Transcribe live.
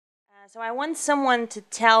So I want someone to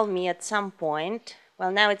tell me at some point,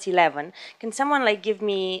 well, now it's 11, can someone like give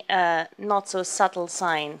me a not so subtle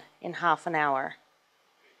sign in half an hour?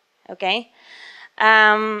 Okay?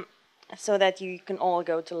 So that you can all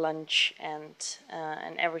go to lunch and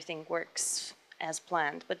everything works as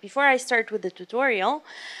planned. But before I start with the tutorial,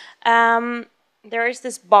 there is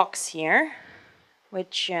this box here,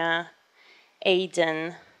 which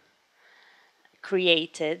Aidan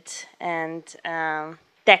created and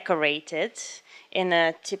decorated in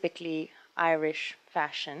a typically Irish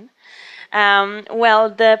fashion.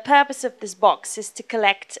 Well, the purpose of this box is to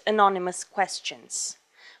collect anonymous questions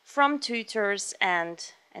from tutors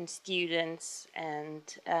and students and,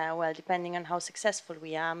 well, depending on how successful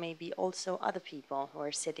we are, maybe also other people who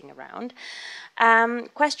are sitting around.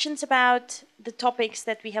 Questions about the topics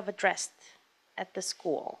that we have addressed at the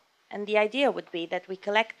school. And the idea would be that we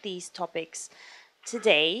collect these topics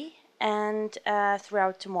today and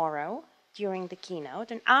throughout tomorrow during the keynote.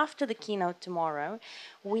 And after the keynote tomorrow,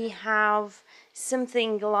 we have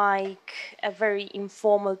something like a very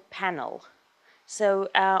informal panel. So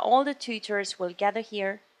all the tutors will gather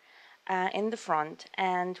here in the front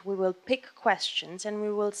and we will pick questions and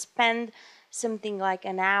we will spend something like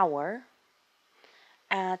an hour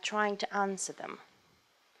trying to answer them.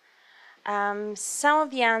 Some of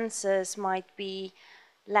the answers might be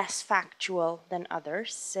less factual than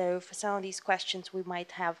others. So for some of these questions, we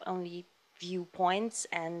might have only viewpoints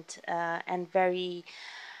and very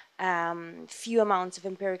few amounts of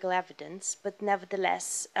empirical evidence. But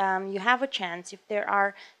nevertheless, you have a chance if there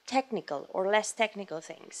are technical or less technical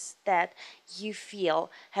things that you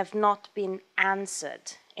feel have not been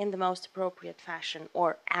answered in the most appropriate fashion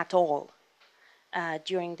or at all.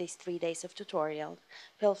 During these 3 days of tutorial.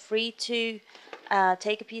 Feel free to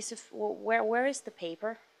take a piece of, where is the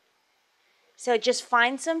paper? So just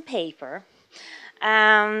find some paper.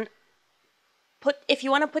 If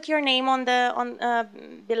you want to put your name on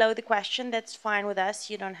below the question, that's fine with us.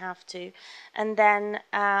 You don't have to. And then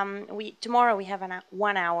tomorrow we have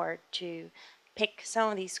 1 hour to pick some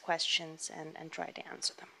of these questions and try to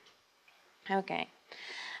answer them. Okay.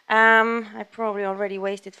 I probably already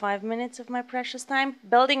wasted 5 minutes of my precious time.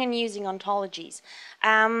 Building and using ontologies.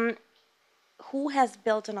 Who has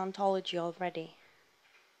built an ontology already?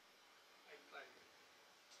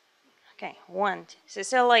 Okay, one.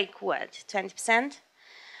 So like what, 20%?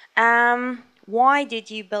 Why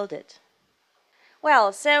did you build it?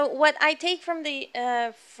 Well, so what I take from the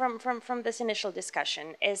from this initial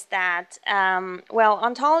discussion is that well,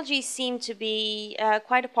 ontologies seem to be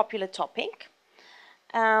quite a popular topic.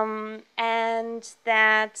 And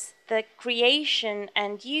that the creation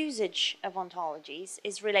and usage of ontologies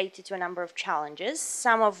is related to a number of challenges,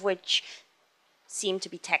 some of which seem to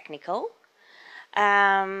be technical,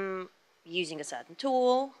 using a certain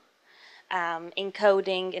tool,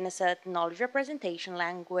 encoding in a certain knowledge representation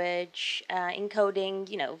language,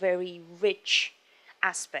 encoding, very rich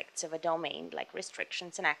aspects of a domain, like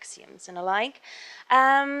restrictions and axioms and alike.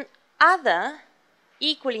 Other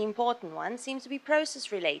equally important one seems to be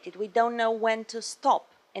process related. We don't know when to stop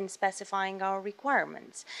in specifying our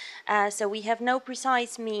requirements. So we have no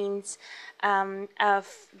precise means of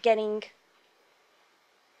getting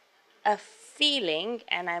a feeling,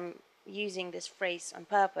 and I'm using this phrase on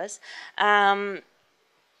purpose,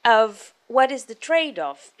 of what is the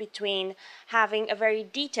trade-off between having a very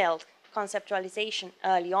detailed conceptualization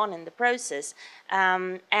early on in the process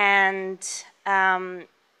and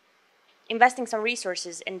investing some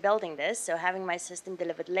resources in building this, so having my system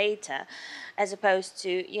delivered later, as opposed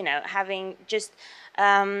to, having just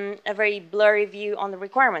a very blurry view on the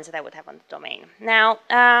requirements that I would have on the domain. Now,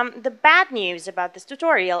 the bad news about this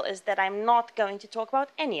tutorial is that I'm not going to talk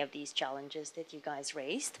about any of these challenges that you guys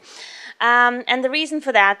raised. And the reason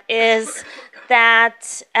for that is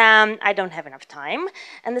that I don't have enough time.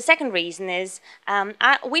 And the second reason is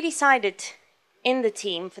we decided in the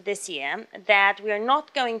team for this year that we are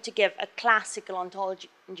not going to give a classical ontology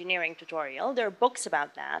engineering tutorial. There are books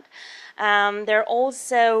about that. There are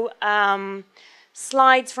also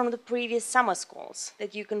slides from the previous summer schools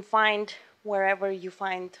that you can find wherever you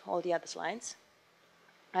find all the other slides.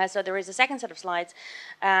 So there is a second set of slides,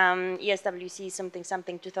 ESWC something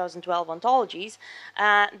something 2012 ontologies.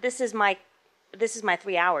 This is my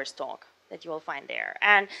 3 hours talk that you will find there.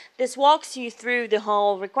 And this walks you through the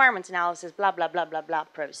whole requirements analysis, blah, blah, blah, blah, blah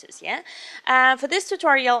process, yeah? For this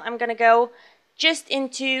tutorial, I'm gonna go just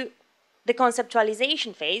into the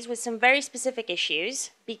conceptualization phase with some very specific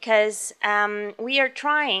issues because we are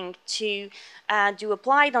trying to do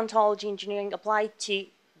applied ontology engineering applied to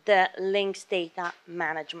the linked data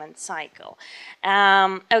management cycle.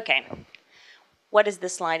 Okay. what is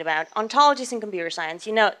this slide about? Ontologies in computer science.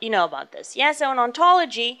 You know about this. Yeah, so an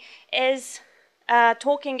ontology is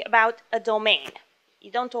talking about a domain.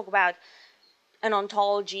 You don't talk about an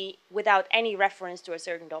ontology without any reference to a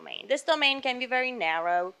certain domain. This domain can be very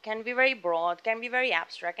narrow, can be very broad, can be very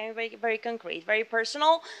abstract, can be very, very concrete, very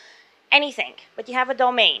personal, anything. But you have a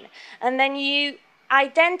domain. And then you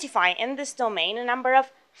identify in this domain a number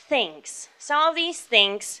of things. Some of these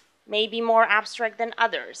things may be more abstract than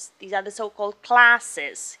others. These are the so-called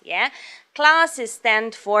classes, yeah? Classes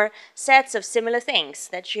stand for sets of similar things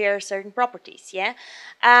that share certain properties, yeah?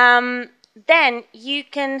 Then you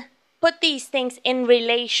can put these things in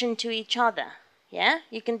relation to each other, yeah?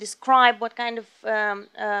 You can describe what kind of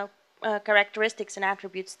characteristics and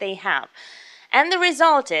attributes they have. And the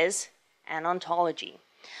result is an ontology.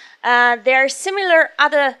 There are similar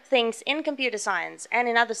other things in computer science and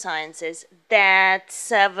in other sciences that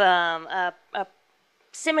serve a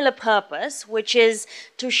similar purpose, which is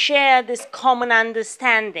to share this common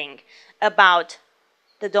understanding about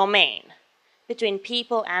the domain between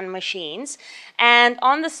people and machines. And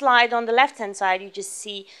on the slide on the left-hand side, you just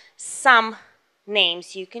see some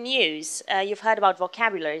names you can use. You've heard about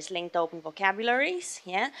vocabularies, linked open vocabularies,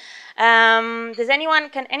 yeah?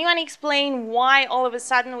 Can anyone explain why all of a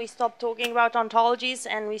sudden we stopped talking about ontologies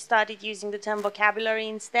and we started using the term vocabulary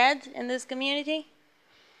instead in this community?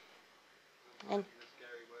 And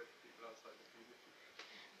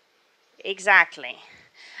exactly.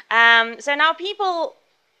 So now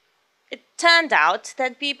it turned out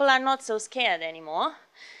that people are not so scared anymore.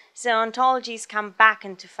 So ontologies come back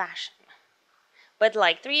into fashion. But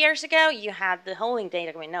like 3 years ago, you had the holding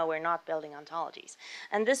data going, no, we're not building ontologies.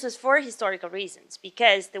 And this was for historical reasons,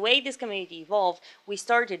 because the way this community evolved, we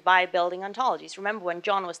started by building ontologies. Remember when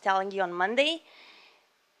John was telling you on Monday,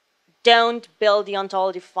 don't build the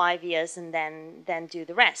ontology for 5 years and then do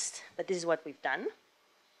the rest. But this is what we've done.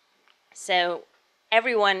 So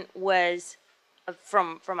everyone was,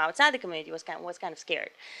 from outside the community, was kind of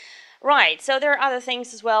scared. Right, so there are other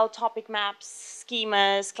things as well, topic maps,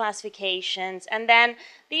 schemas, classifications, and then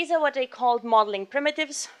these are what they called modeling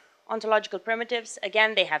primitives, ontological primitives.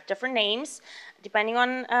 Again, they have different names depending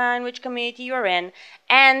on in which community you're in.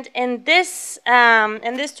 And in this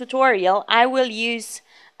tutorial, I will use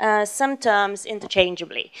some terms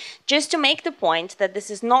interchangeably, just to make the point that this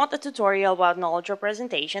is not a tutorial about knowledge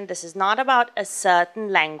representation. This is not about a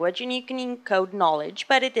certain language and you can encode knowledge,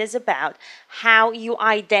 but it is about how you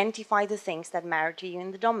identify the things that matter to you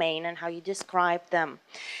in the domain and how you describe them.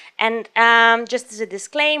 And just as a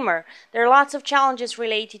disclaimer, there are lots of challenges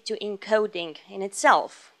related to encoding in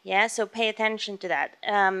itself. Yeah, so pay attention to that.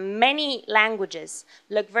 Many languages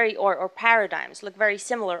look or paradigms look very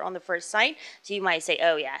similar on the first sight. So you might say,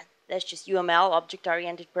 oh yeah, that's just UML,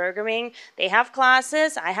 object-oriented programming. They have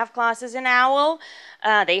classes. I have classes in OWL.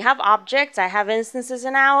 They have objects. I have instances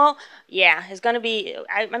in OWL. Yeah, it's going to be,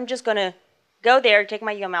 I'm just going to go there, take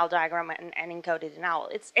my UML diagram and encode it in OWL.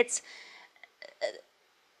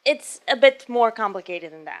 It's a bit more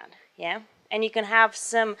complicated than that, yeah? And you can have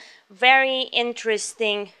some very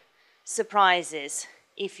interesting surprises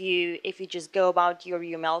if you just go about your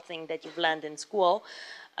UML thing that you've learned in school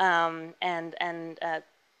and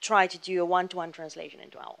try to do a one-to-one translation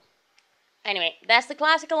into OWL. Anyway, that's the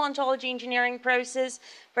classical ontology engineering process,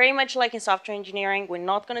 very much like in software engineering. We're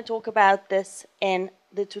not going to talk about this in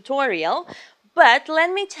the tutorial, but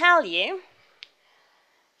let me tell you.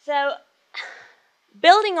 So,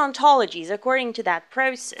 building ontologies according to that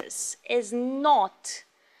process is not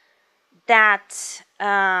that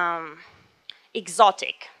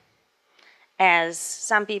exotic as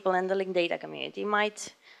some people in the linked data community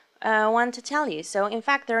might want to tell you. So in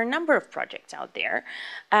fact, there are a number of projects out there,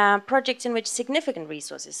 projects in which significant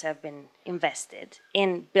resources have been invested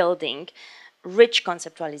in building rich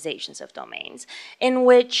conceptualizations of domains, in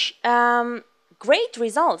which great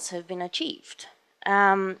results have been achieved.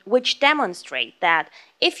 Which demonstrate that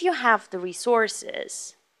if you have the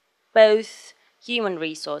resources, both human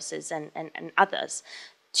resources and others,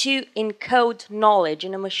 to encode knowledge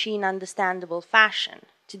in a machine understandable fashion,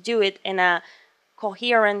 to do it in a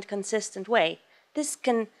coherent, consistent way, this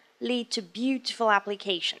can lead to beautiful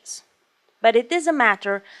applications. But it is a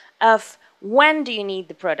matter of when do you need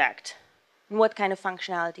the product and what kind of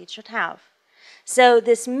functionality it should have. So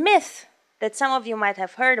this myth that some of you might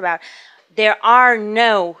have heard about, there are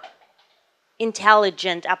no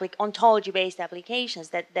intelligent ontology-based applications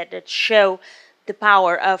that show the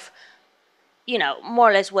power of, you know, more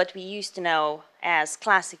or less what we used to know as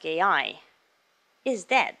classic AI, is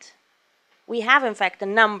dead. We have, in fact, a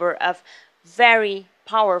number of very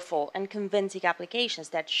powerful and convincing applications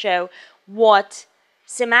that show what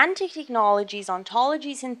semantic technologies,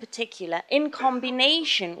 ontologies in particular, in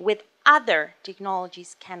combination with other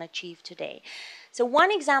technologies can achieve today. So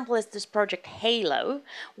one example is this project Halo,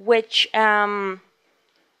 which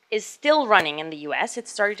is still running in the US. It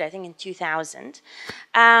started, I think, in 2000.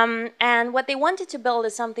 And what they wanted to build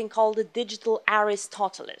is something called the digital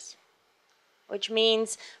Aristoteles, which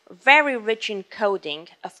means very rich encoding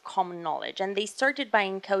of common knowledge. And they started by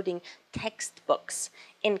encoding textbooks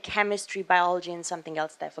in chemistry, biology, and something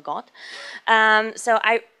else that I forgot.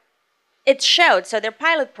 It showed, so their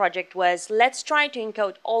pilot project was, let's try to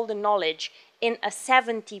encode all the knowledge in a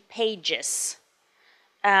 70 pages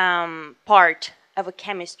part of a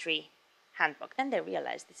chemistry handbook. Then they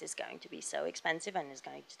realized this is going to be so expensive and is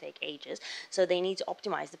going to take ages, so they need to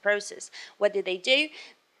optimize the process. What did they do?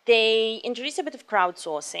 They introduced a bit of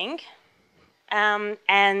crowdsourcing,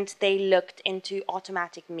 and they looked into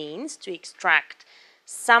automatic means to extract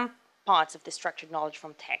some parts of the structured knowledge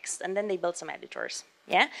from text, and then they built some editors.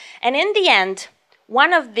 Yeah, and in the end,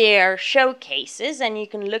 one of their showcases, and you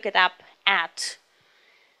can look it up at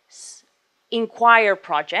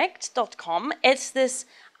inquireproject.com, it's this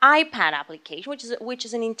iPad application, which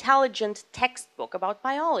is an intelligent textbook about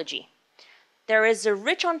biology. There is a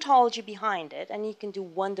rich ontology behind it, and you can do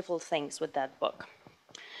wonderful things with that book.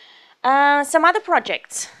 Some other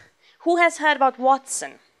projects. Who has heard about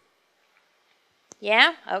Watson?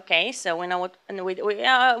 Yeah? Okay, so we know what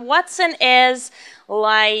Watson is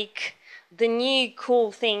like the new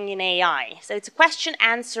cool thing in AI. So it's a question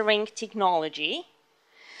answering technology,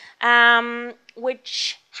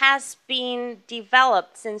 which has been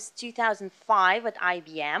developed since 2005 at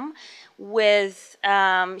IBM with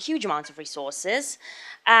huge amounts of resources,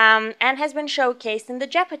 and has been showcased in the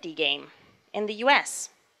Jeopardy game in the US.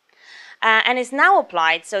 And is now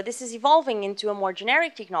applied, so this is evolving into a more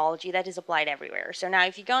generic technology that is applied everywhere. So now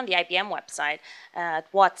if you go on the IBM website at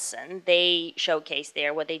Watson, they showcase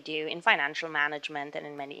there what they do in financial management and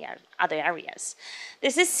in many other areas.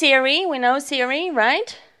 This is Siri. We know Siri,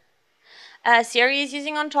 right? Siri is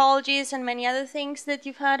using ontologies and many other things that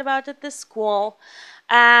you've heard about at the school.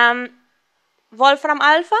 Wolfram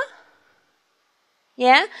Alpha?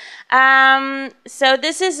 Yeah. So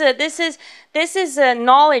this is a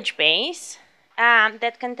knowledge base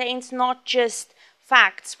that contains not just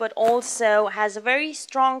facts but also has a very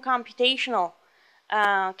strong computational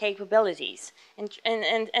capabilities in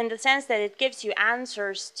the sense that it gives you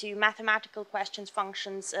answers to mathematical questions,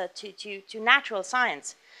 functions, to natural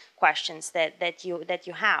science questions that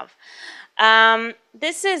you have.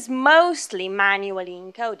 This is mostly manually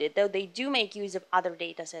encoded, though they do make use of other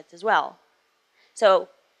data sets as well. So,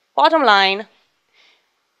 bottom line,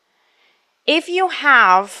 if you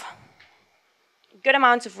have good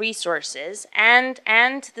amounts of resources and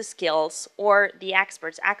the skills or the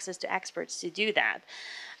experts, access to experts to do that,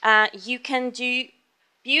 you can do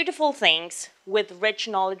beautiful things with rich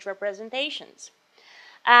knowledge representations.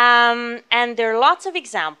 And there are lots of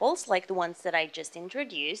examples, like the ones that I just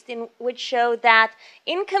introduced, in which show that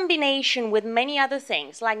in combination with many other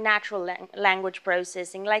things, like natural language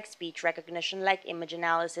processing, like speech recognition, like image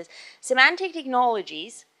analysis, semantic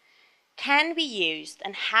technologies can be used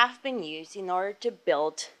and have been used in order to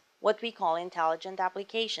build what we call intelligent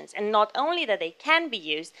applications. And not only that they can be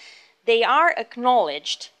used, they are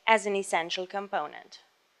acknowledged as an essential component.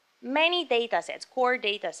 Many data sets, core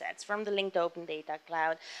data sets from the linked open data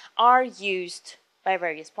cloud are used by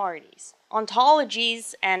various parties.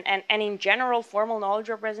 Ontologies and in general formal knowledge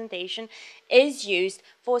representation is used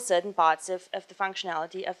for certain parts of the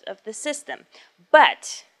functionality of the system.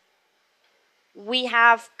 But we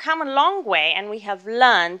have come a long way and we have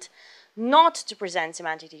learned not to present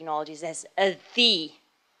semantic technologies as the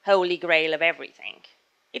holy grail of everything.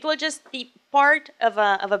 It will just be part of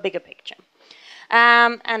a bigger picture.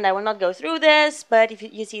 And I will not go through this, but if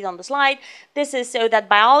you see it on the slide, this is so that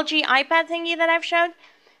biology iPad thingy that I've showed,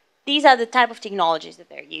 these are the type of technologies that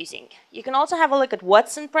they're using. You can also have a look at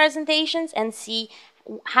Watson presentations and see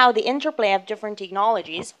how the interplay of different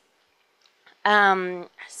technologies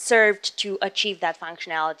served to achieve that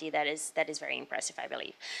functionality that is very impressive, I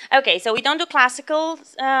believe. Okay, so we don't do classical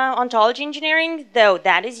ontology engineering, though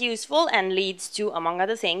that is useful and leads to, among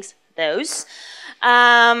other things, those.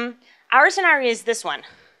 Our scenario is this one.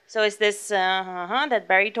 So it's this that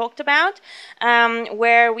Barry talked about,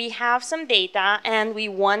 where we have some data and we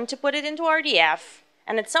want to put it into RDF.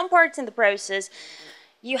 And at some parts in the process,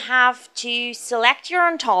 you have to select your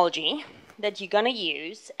ontology that you're going to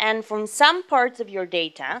use. And from some parts of your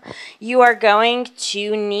data, you are going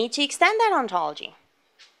to need to extend that ontology.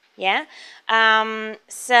 Yeah?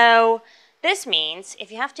 So This means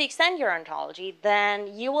if you have to extend your ontology,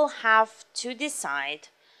 then you will have to decide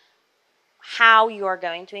how you are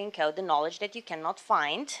going to encode the knowledge that you cannot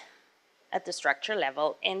find at the structure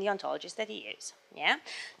level in the ontologies that you use. Yeah.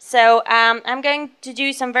 So I'm going to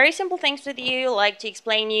do some very simple things with you, like to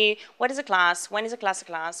explain you what is a class, when is a class,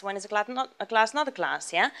 when is a class not a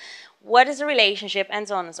class. Yeah. What is a relationship, and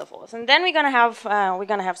so on and so forth. And then we're gonna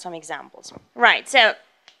have some examples. Right. So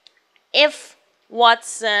if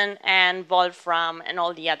Watson and Wolfram and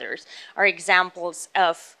all the others are examples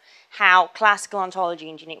of how classical ontology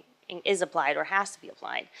engineering is applied or has to be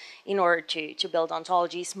applied in order to build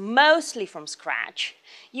ontologies mostly from scratch.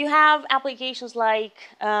 You have applications like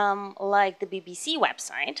the BBC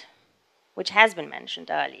website, which has been mentioned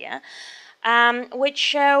earlier, which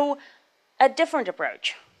show a different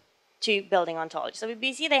approach to building ontology. So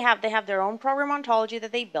BBC, they have their own program ontology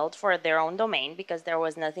that they built for their own domain because there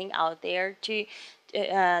was nothing out there to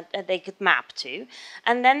they could map to,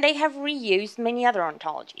 and then they have reused many other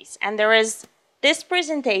ontologies. And there is this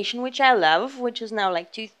presentation, which I love, which is now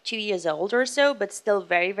like two years old or so, but still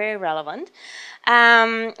very, very relevant,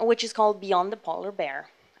 which is called Beyond the Polar Bear.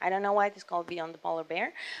 I don't know why it is called Beyond the Polar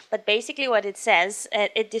Bear, but basically what it says,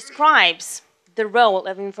 it describes the role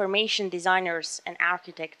of information designers and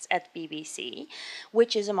architects at BBC,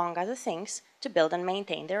 which is, among other things, to build and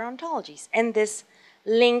maintain their ontologies in this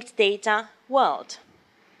linked data world.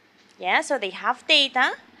 Yeah, so they have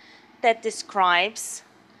data that describes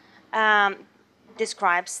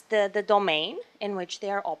the domain in which they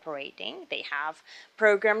are operating. They have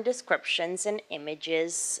program descriptions and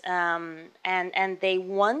images, and they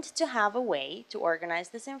want to have a way to organize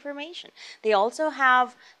this information. They also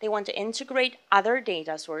they want to integrate other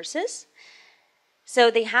data sources. So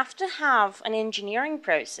they have to have an engineering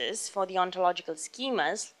process for the ontological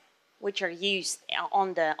schemas which are used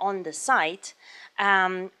on the site,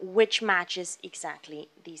 which matches exactly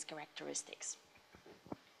these characteristics.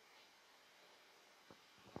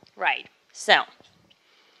 Right, so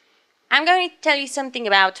I'm going to tell you something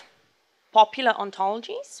about popular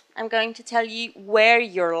ontologies. I'm going to tell you where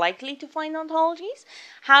you're likely to find ontologies,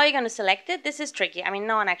 how you're going to select it. This is tricky. I mean,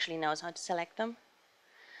 no one actually knows how to select them.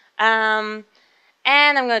 And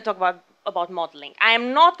I'm going to talk about modeling. I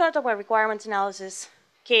am not going to talk about requirements analysis,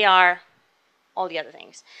 KR, all the other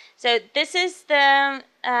things. So this is the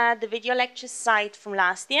video lecture site from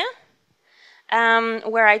last year,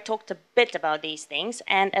 where I talked a bit about these things.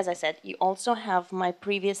 And as I said, you also have my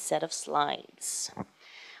previous set of slides.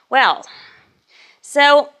 Well,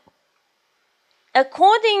 so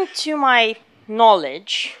according to my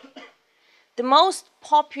knowledge, the most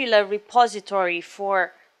popular repository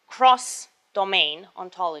for cross-domain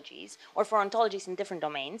ontologies, or for ontologies in different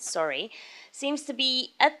domains, sorry, seems to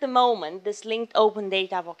be, at the moment, this linked open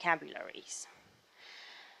data vocabularies.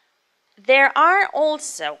 There are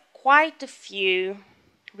also quite a few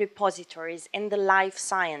repositories in the life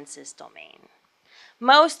sciences domain,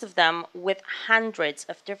 most of them with hundreds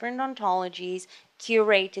of different ontologies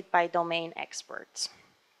curated by domain experts.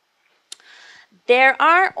 There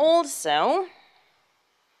are also,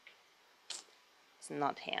 it's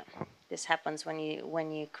not here, this happens when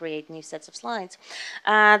you create new sets of slides.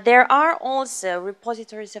 There are also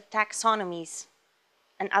repositories of taxonomies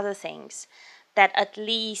and other things that at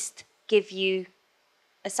least give you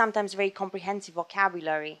a sometimes very comprehensive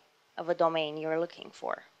vocabulary of a domain you're looking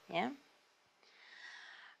for. Yeah.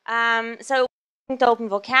 So open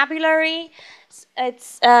vocabulary,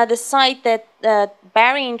 it's the site that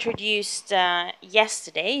Barry introduced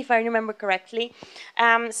yesterday, if I remember correctly.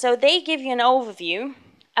 So they give you an overview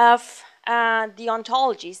of the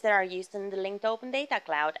ontologies that are used in the linked open data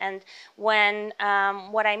cloud. And when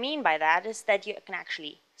what I mean by that is that you can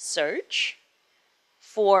actually search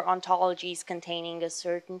for ontologies containing a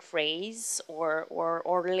certain phrase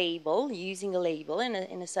or label, using a label in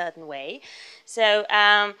a certain way. So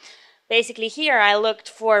basically here I looked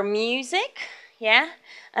for music, yeah,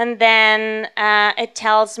 and then it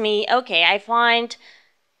tells me, okay, I find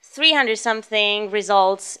 300 something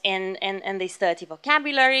results in these 30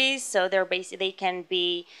 vocabularies, so they can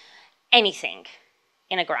be anything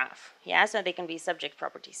in a graph, yeah, so they can be subject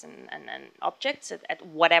properties and objects at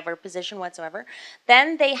whatever position whatsoever.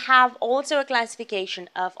 Then they have also a classification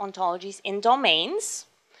of ontologies in domains,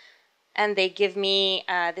 and they give me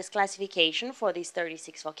this classification for these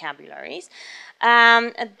 36 vocabularies.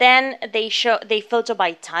 Then they filter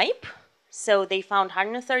by type, so they found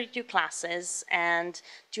 132 classes and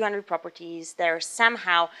 200 properties that are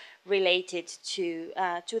somehow related to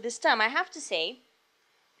this term. I have to say,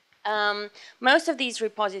 most of these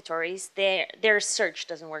repositories, their search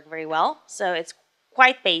doesn't work very well, so it's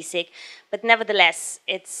quite basic, but nevertheless,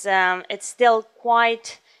 it's still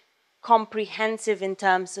quite comprehensive in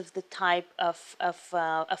terms of the type of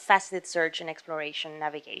faceted search and exploration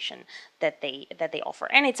navigation that they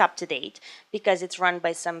offer, and it's up to date because it's run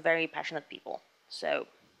by some very passionate people. So,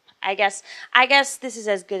 I guess this is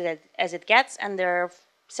as good as it gets, and there are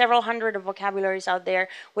several hundred of vocabularies out there,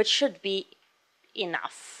 which should be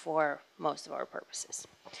enough for most of our purposes.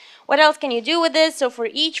 What else can you do with this? So for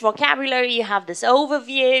each vocabulary, you have this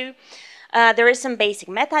overview. There is some basic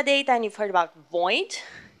metadata, and you've heard about void.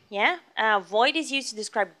 Yeah, void is used to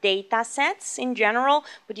describe data sets in general,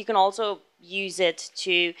 but you can also use it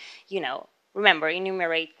to, remember,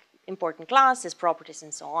 enumerate important classes, properties,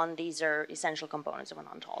 and so on. These are essential components of an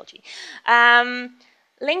ontology.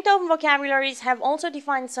 Linked open vocabularies have also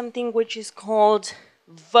defined something which is called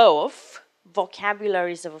VOF,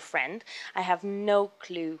 vocabularies of a friend. I have no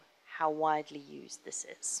clue how widely used this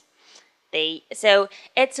is. So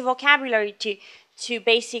it's a vocabulary to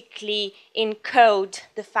basically encode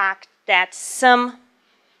the fact that some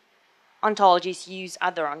ontologies use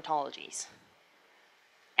other ontologies.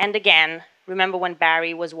 And again, remember when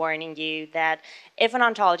Barry was warning you that if an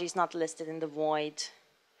ontology is not listed in the void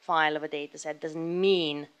file of a dataset, doesn't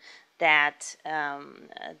mean that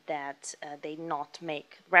they not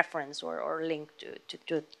make reference or link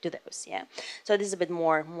to those. Yeah, so this is a bit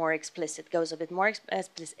more explicit, goes a bit more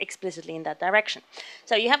explicitly in that direction.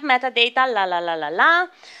 So you have metadata, la la la la la.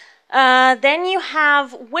 Then you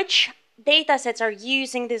have which data sets are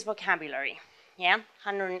using this vocabulary. Yeah,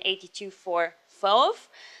 182 for FOV.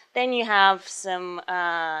 Then you have some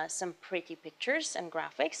pretty pictures and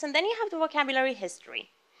graphics, and then you have the vocabulary history.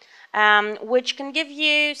 Which can give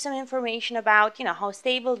you some information about, how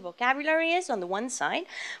stable the vocabulary is on the one side,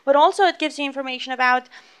 but also it gives you information about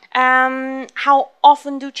how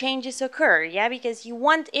often do changes occur. Yeah, because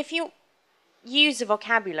if you use a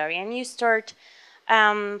vocabulary and you start,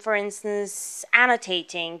 for instance,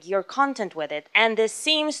 annotating your content with it, and this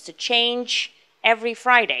seems to change every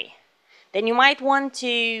Friday, then you might want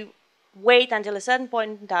to wait until a certain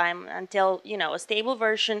point in time until a stable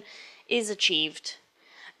version is achieved.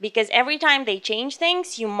 Because every time they change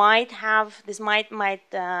things, you might have, this might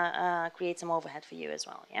create some overhead for you as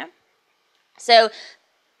well, yeah? So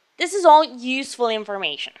this is all useful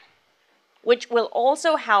information, which will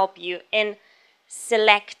also help you in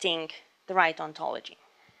selecting the right ontology.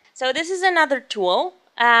 So this is another tool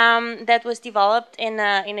that was developed in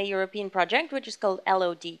a European project, which is called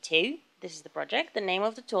LOD2. This is the project. The name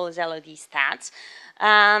of the tool is LOD Stats,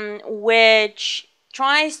 which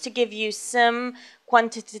tries to give you some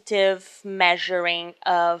quantitative measuring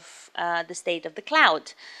of the state of the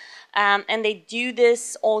cloud. And they do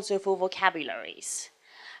this also for vocabularies.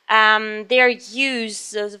 They are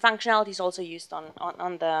used, the functionality is also used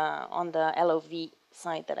on the LOV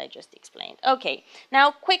site that I just explained. Okay,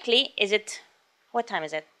 now quickly, what time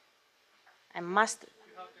is it? I must,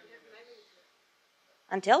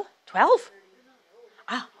 until 12?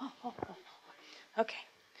 Ah, okay,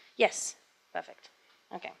 yes, perfect,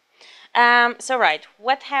 okay. So right,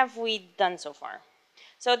 what have we done so far?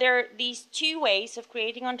 So there are these two ways of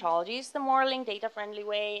creating ontologies, the more linked data-friendly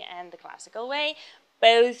way and the classical way.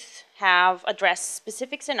 Both have addressed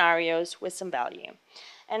specific scenarios with some value.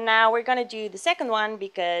 And now we're going to do the second one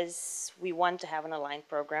because we want to have an aligned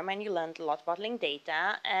program, and you learned a lot about linked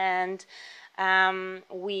data, and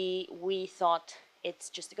we thought it's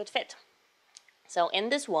just a good fit. So in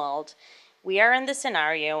this world, we are in the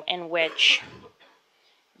scenario in which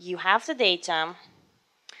you have the data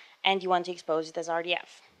and you want to expose it as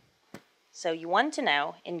RDF. So you want to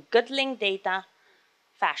know, in good linked data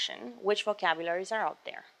fashion, which vocabularies are out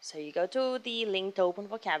there. So you go to the linked open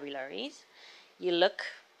vocabularies, you look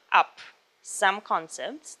up some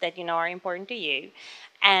concepts that you know are important to you,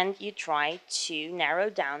 and you try to narrow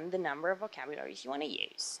down the number of vocabularies you want to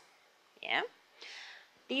use. Yeah?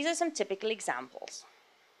 These are some typical examples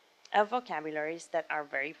of vocabularies that are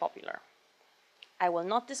very popular. I will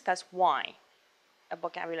not discuss why a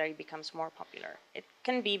vocabulary becomes more popular. It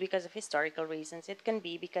can be because of historical reasons. It can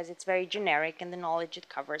be because it's very generic and the knowledge it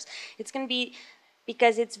covers. It can be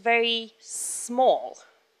because it's very small,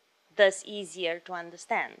 thus easier to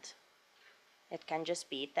understand. It can just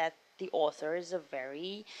be that the author has a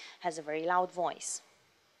very loud voice,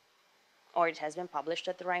 or it has been published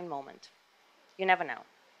at the right moment. You never know.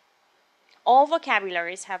 All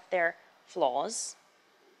vocabularies have their flaws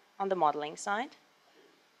on the modeling side.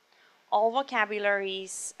 All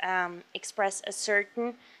vocabularies express a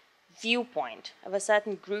certain viewpoint of a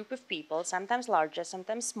certain group of people, sometimes larger,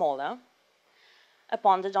 sometimes smaller,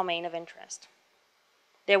 upon the domain of interest.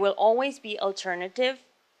 There will always be alternative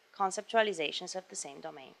conceptualizations of the same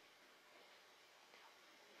domain.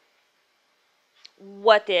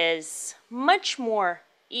 What is much more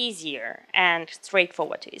easier and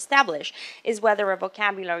straightforward to establish is whether a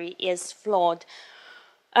vocabulary is flawed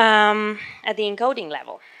at the encoding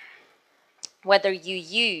level. Whether you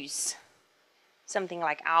use something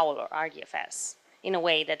like OWL or RDFS in a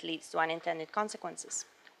way that leads to unintended consequences,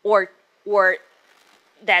 or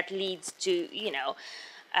that leads to,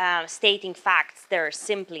 stating facts that are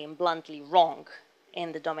simply and bluntly wrong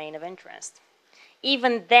in the domain of interest.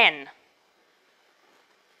 Even then,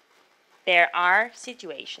 there are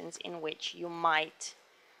situations in which you might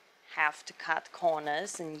have to cut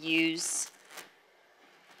corners and use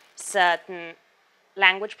certain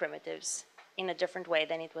language primitives in a different way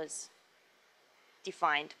than it was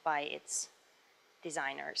defined by its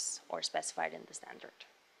designers or specified in the standard.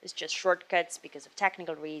 It's just shortcuts because of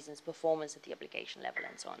technical reasons, performance at the application level,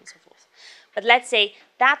 and so on and so forth. But let's say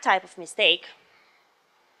that type of mistake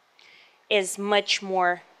is much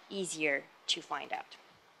more easier to find out.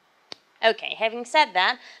 Okay, having said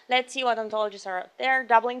that, let's see what ontologies are out there.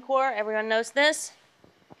 Doubling core, everyone knows this.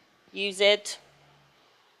 Use it.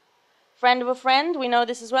 Friend of a friend, we know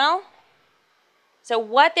this as well. So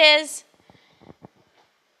what are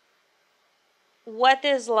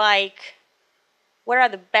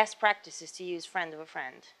the best practices to use friend of a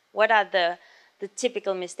friend? What are the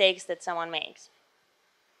typical mistakes that someone makes?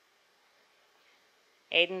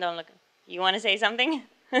 Aiden, don't look. You want to say something?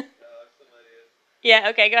 Yeah,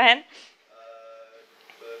 okay, go ahead.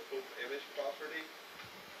 The book image property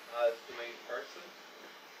as the main person,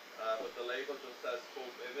 but the label just says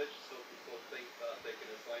book image, so people think that they can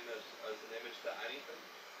assign it as an image to anything,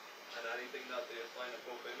 and anything that they assign a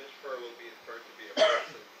book image for will be inferred to be a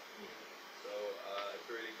person. So it's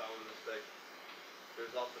a really common mistake.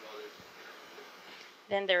 There's lots of others.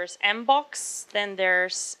 Then there's mbox, then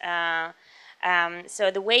there's,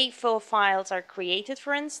 so the way faux files are created,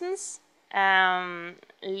 for instance,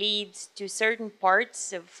 leads to certain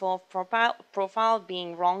parts of full profile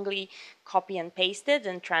being wrongly copy and pasted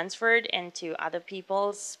and transferred into other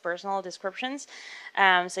people's personal descriptions.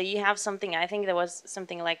 So you have something, I think there was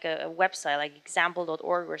something like a website, like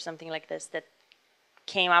example.org or something like this, that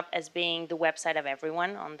came up as being the website of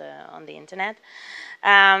everyone on the internet.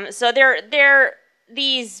 So there are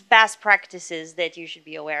these best practices that you should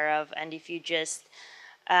be aware of, and if you just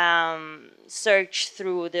search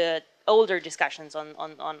through the older discussions on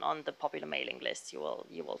the popular mailing lists, you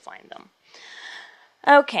will find them.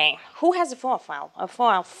 Okay, who has a file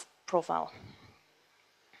profile?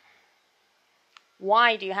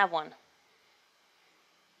 Why do you have one?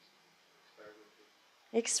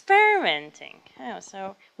 Experimenting. Oh,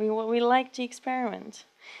 so we like to experiment.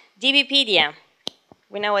 DBpedia.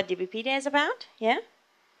 We know what DBpedia is about, yeah?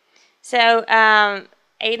 So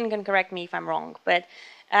Aiden can correct me if I'm wrong, but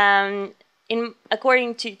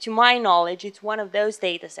according to my knowledge, it's one of those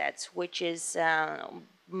data sets which is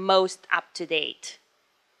most up to date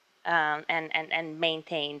and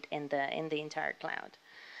maintained in the entire cloud.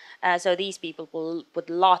 So these people will put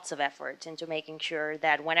lots of effort into making sure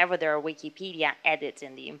that whenever there are Wikipedia edits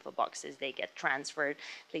in the info boxes, they get transferred,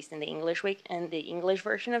 at least in the English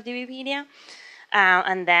version of DBpedia,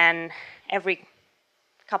 and then every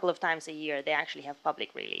couple of times a year, they actually have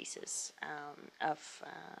public releases of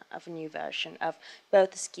a new version of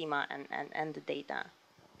both the schema and the data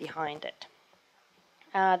behind it.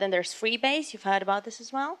 Then there's Freebase. You've heard about this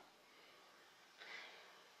as well.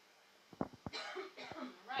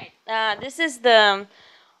 Right. This is the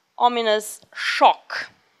ominous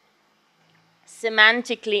shock.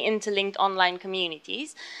 Semantically interlinked online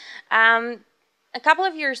communities. A couple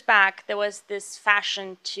of years back, there was this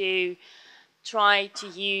fashion to try to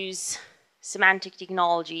use semantic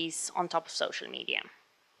technologies on top of social media.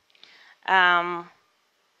 For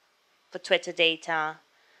Twitter data,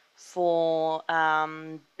 for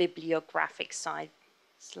bibliographic sites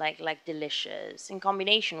like Delicious, in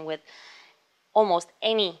combination with almost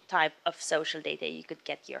any type of social data you could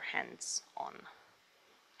get your hands on,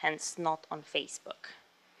 hence not on Facebook.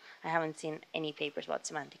 I haven't seen any papers about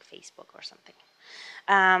semantic Facebook or something.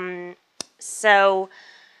 So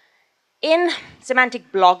in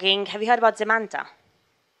semantic blogging, have you heard about Zemanta?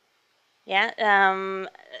 Yeah,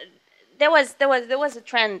 there was a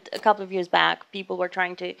trend a couple of years back. People were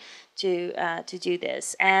trying to do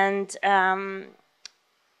this, and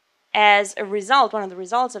as a result, one of the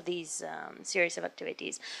results of these series of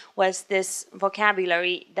activities was this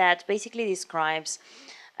vocabulary that basically describes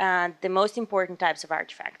the most important types of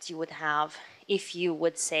artifacts you would have if you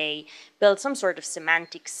would, say, build some sort of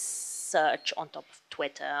semantic search on top of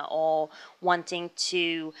Twitter, or wanting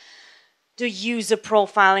to do user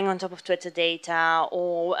profiling on top of Twitter data,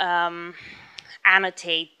 or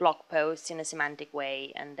annotate blog posts in a semantic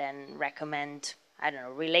way and then recommend, I don't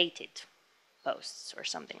know, related posts or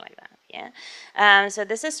something like that. Yeah. So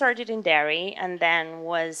this is started in Derry and then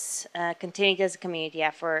was continued as a community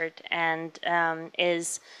effort, and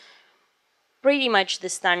is pretty much the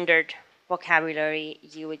standard vocabulary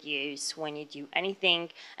you would use when you do anything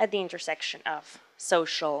at the intersection of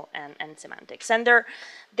social and semantics. And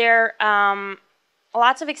there are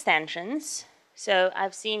lots of extensions. So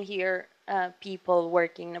I've seen here people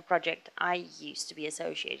working in a project I used to be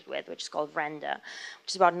associated with, which is called Renda,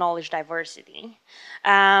 which is about knowledge diversity.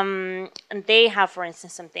 And they have, for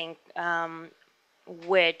instance, something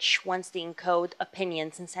which wants to encode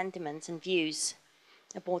opinions and sentiments and views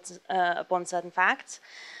upon certain facts.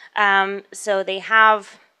 So they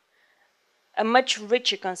have a much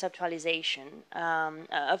richer conceptualization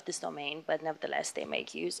of this domain, but nevertheless they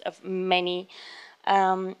make use of many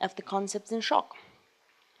of the concepts in shock.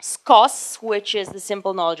 SCOS, which is the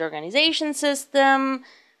Simple Knowledge Organization System.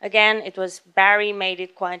 Again, it was Barry made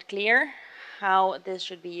it quite clear how this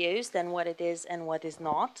should be used and what it is and what is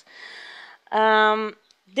not.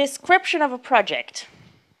 Description of a project.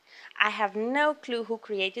 I have no clue who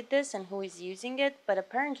created this and who is using it, but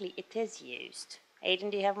apparently it is used. Aiden,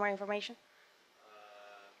 do you have more information?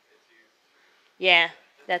 It's used. Yeah,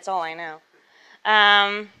 that's all I know.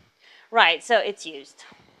 Right, so it's used.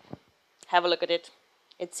 Have a look at it.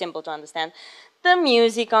 It's simple to understand. The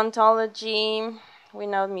music ontology, we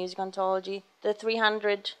know the music ontology, the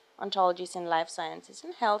 300 ontologies in life sciences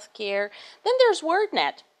and healthcare. Then there's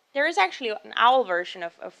WordNet. There is actually an OWL version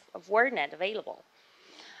of WordNet available.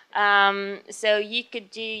 So you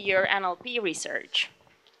could do your NLP research.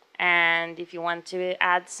 And if you want to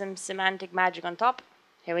add some semantic magic on top,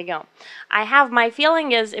 here we go. I have my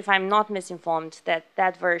feeling is, if I'm not misinformed, that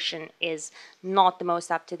that version is not the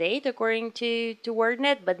most up-to-date according to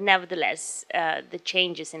WordNet, but nevertheless, the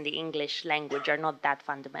changes in the English language are not that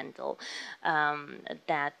fundamental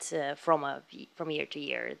from year to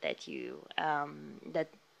year that you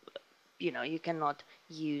you cannot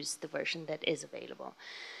use the version that is available.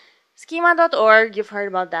 Schema.org, you've heard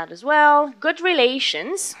about that as well. Good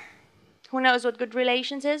relations. Who knows what good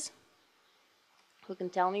relations is? Who can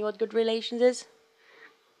tell me what good relations is?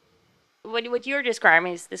 What you're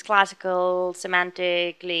describing is this classical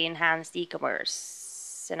semantically enhanced e-commerce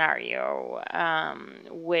scenario,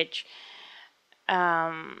 which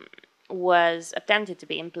was attempted to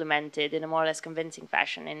be implemented in a more or less convincing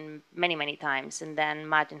fashion in many times, and then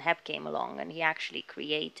Martin Hebb came along and he actually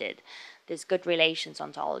created this good relations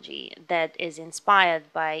ontology that is inspired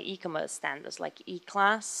by e-commerce standards like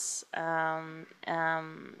E-Class and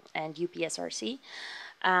UPSRC.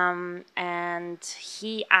 And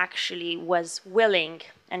he actually was willing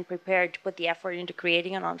and prepared to put the effort into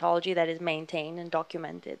creating an ontology that is maintained and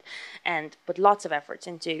documented, and put lots of efforts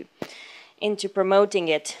into promoting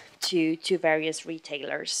it to various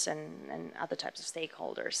retailers and other types of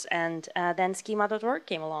stakeholders. And then schema.org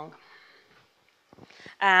came along.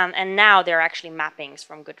 And now there are actually mappings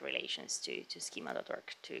from good relations to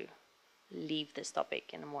schema.org to leave this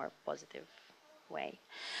topic in a more positive way.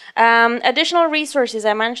 Additional resources,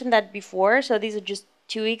 I mentioned that before, so these are just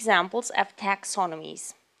 2 examples of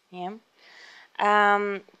taxonomies. Yeah.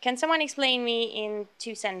 Can someone explain me in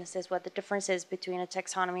 2 sentences what the difference is between a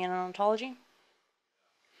taxonomy and an ontology?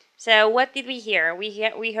 So what did we hear?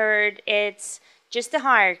 We heard it's just a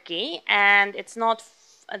hierarchy, and it's not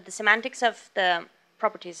the semantics of the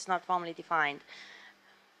properties is not formally defined.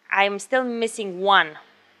 I'm still missing 1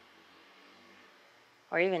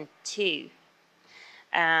 or even 2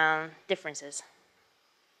 differences.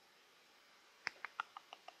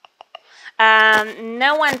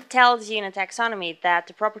 No one tells you in a taxonomy that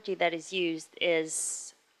the property that is used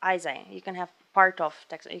is ISA. You can have part of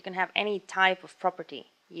taxonomy. You can have any type of property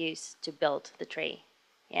used to build the tree.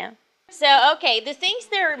 Yeah. So okay, the things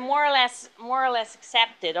that are more or less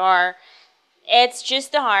accepted are, it's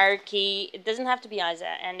just a hierarchy. It doesn't have to be ISA,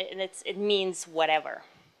 and it means whatever.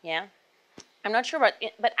 Yeah. I'm not sure about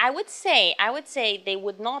it, but I would say they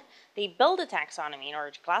build a taxonomy in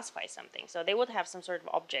order to classify something. So they would have some sort of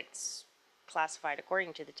objects classified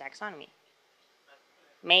according to the taxonomy.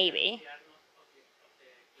 Maybe.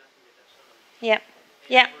 Yeah.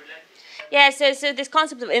 Yeah. Yeah, so this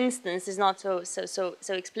concept of instance is not so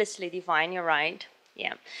explicitly defined, you're right.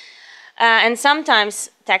 Yeah. And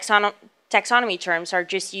sometimes taxonomy terms are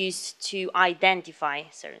just used to identify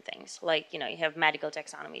certain things. Like, you have medical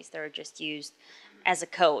taxonomies that are just used as a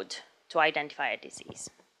code to identify a disease.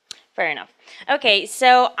 Fair enough. Okay,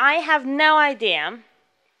 so I have no idea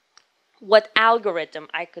what algorithm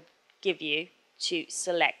I could give you to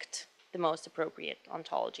select the most appropriate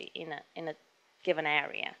ontology in a given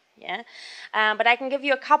area. Yeah, but I can give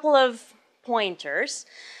you a couple of pointers.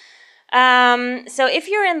 So if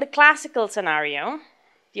you're in the classical scenario,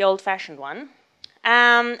 the old-fashioned one,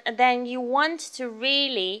 then you want to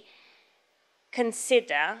really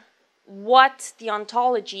consider what the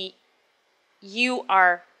ontology you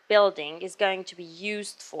are building is going to be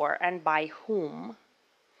used for and by whom.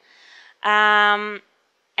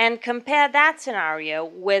 And compare that scenario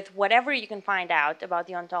with whatever you can find out about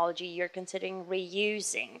the ontology you're considering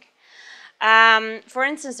reusing. For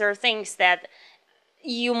instance, there are things that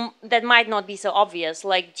might not be so obvious,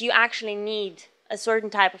 like do you actually need a certain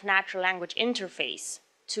type of natural language interface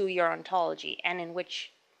to your ontology, and in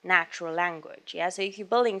which natural language? Yeah, so if you're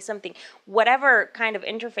building something, whatever kind of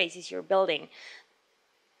interfaces you're building,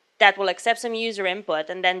 that will accept some user input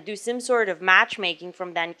and then do some sort of matchmaking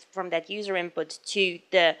from that user input to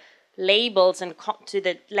the labels and to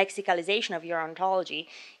the lexicalization of your ontology,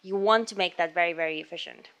 you want to make that very, very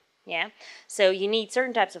efficient. Yeah, so you need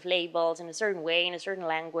certain types of labels in a certain way, in a certain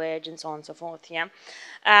language, and so on and so forth. Yeah.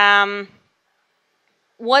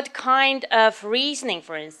 What kind of reasoning,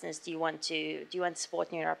 for instance, do you want to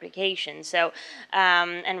support in your application? So,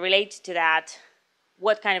 and related to that,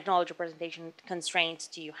 what kind of knowledge representation constraints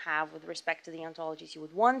do you have with respect to the ontologies you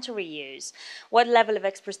would want to reuse? What level of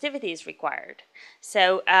expressivity is required?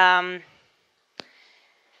 So,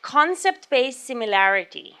 concept-based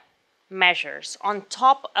similarity measures on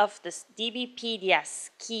top of this DBpedia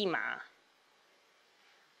schema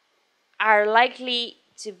are likely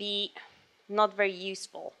to be not very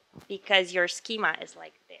useful, because your schema is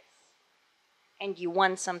like this and you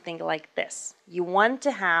want something like this. You want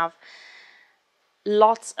to have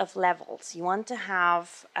lots of levels. You want to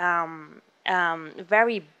have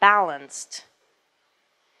very balanced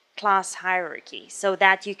class hierarchy so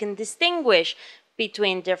that you can distinguish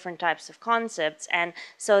between different types of concepts, and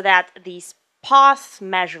so that these path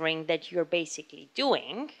measuring that you're basically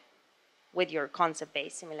doing with your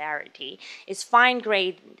concept-based similarity is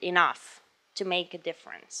fine-grained enough to make a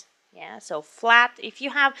difference. Yeah, so flat, if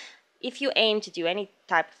you aim to do any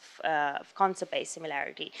type of concept-based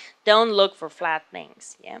similarity, don't look for flat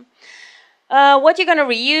things. Yeah. What you're going to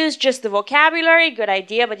reuse, just the vocabulary, good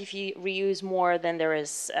idea, but if you reuse more, then there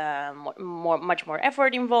is much more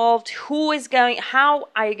effort involved. How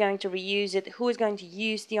are you going to reuse it? Who is going to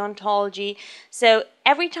use the ontology? So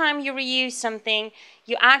every time you reuse something,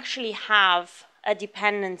 you actually have a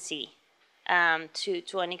dependency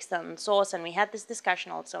to an external source, and we had this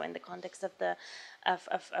discussion also in the context of the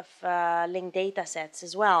linked data sets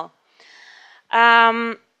as well.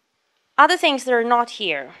 Other things that are not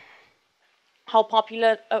here: how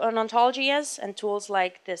popular an ontology is, and tools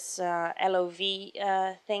like this LOV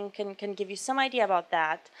thing can give you some idea about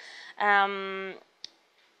that.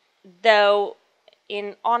 Though,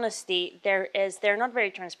 in honesty, they're not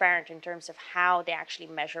very transparent in terms of how they actually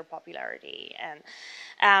measure popularity. And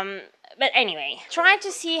but anyway, try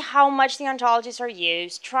to see how much the ontologies are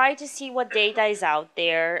used. Try to see what data is out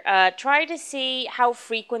there. Try to see how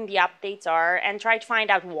frequent the updates are, and try to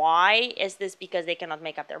find out why. Is this because they cannot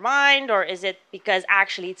make up their mind, or is it because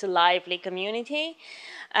actually it's a lively community?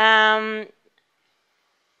 And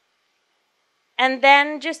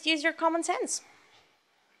then just use your common sense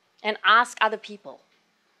and ask other people.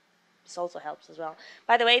 This also helps as well.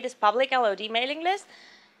 By the way, this public LOD mailing list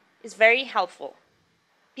is very helpful.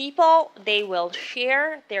 People, they will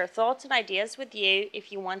share their thoughts and ideas with you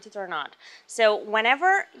if you want it or not. So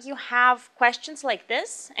whenever you have questions like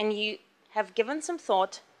this and you have given some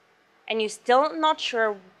thought and you're still not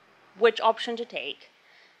sure which option to take,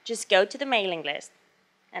 just go to the mailing list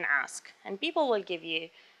and ask. And people will give you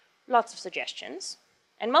lots of suggestions.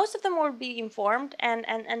 And most of them will be informed, and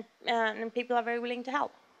people are very willing to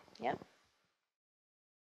help. Yeah.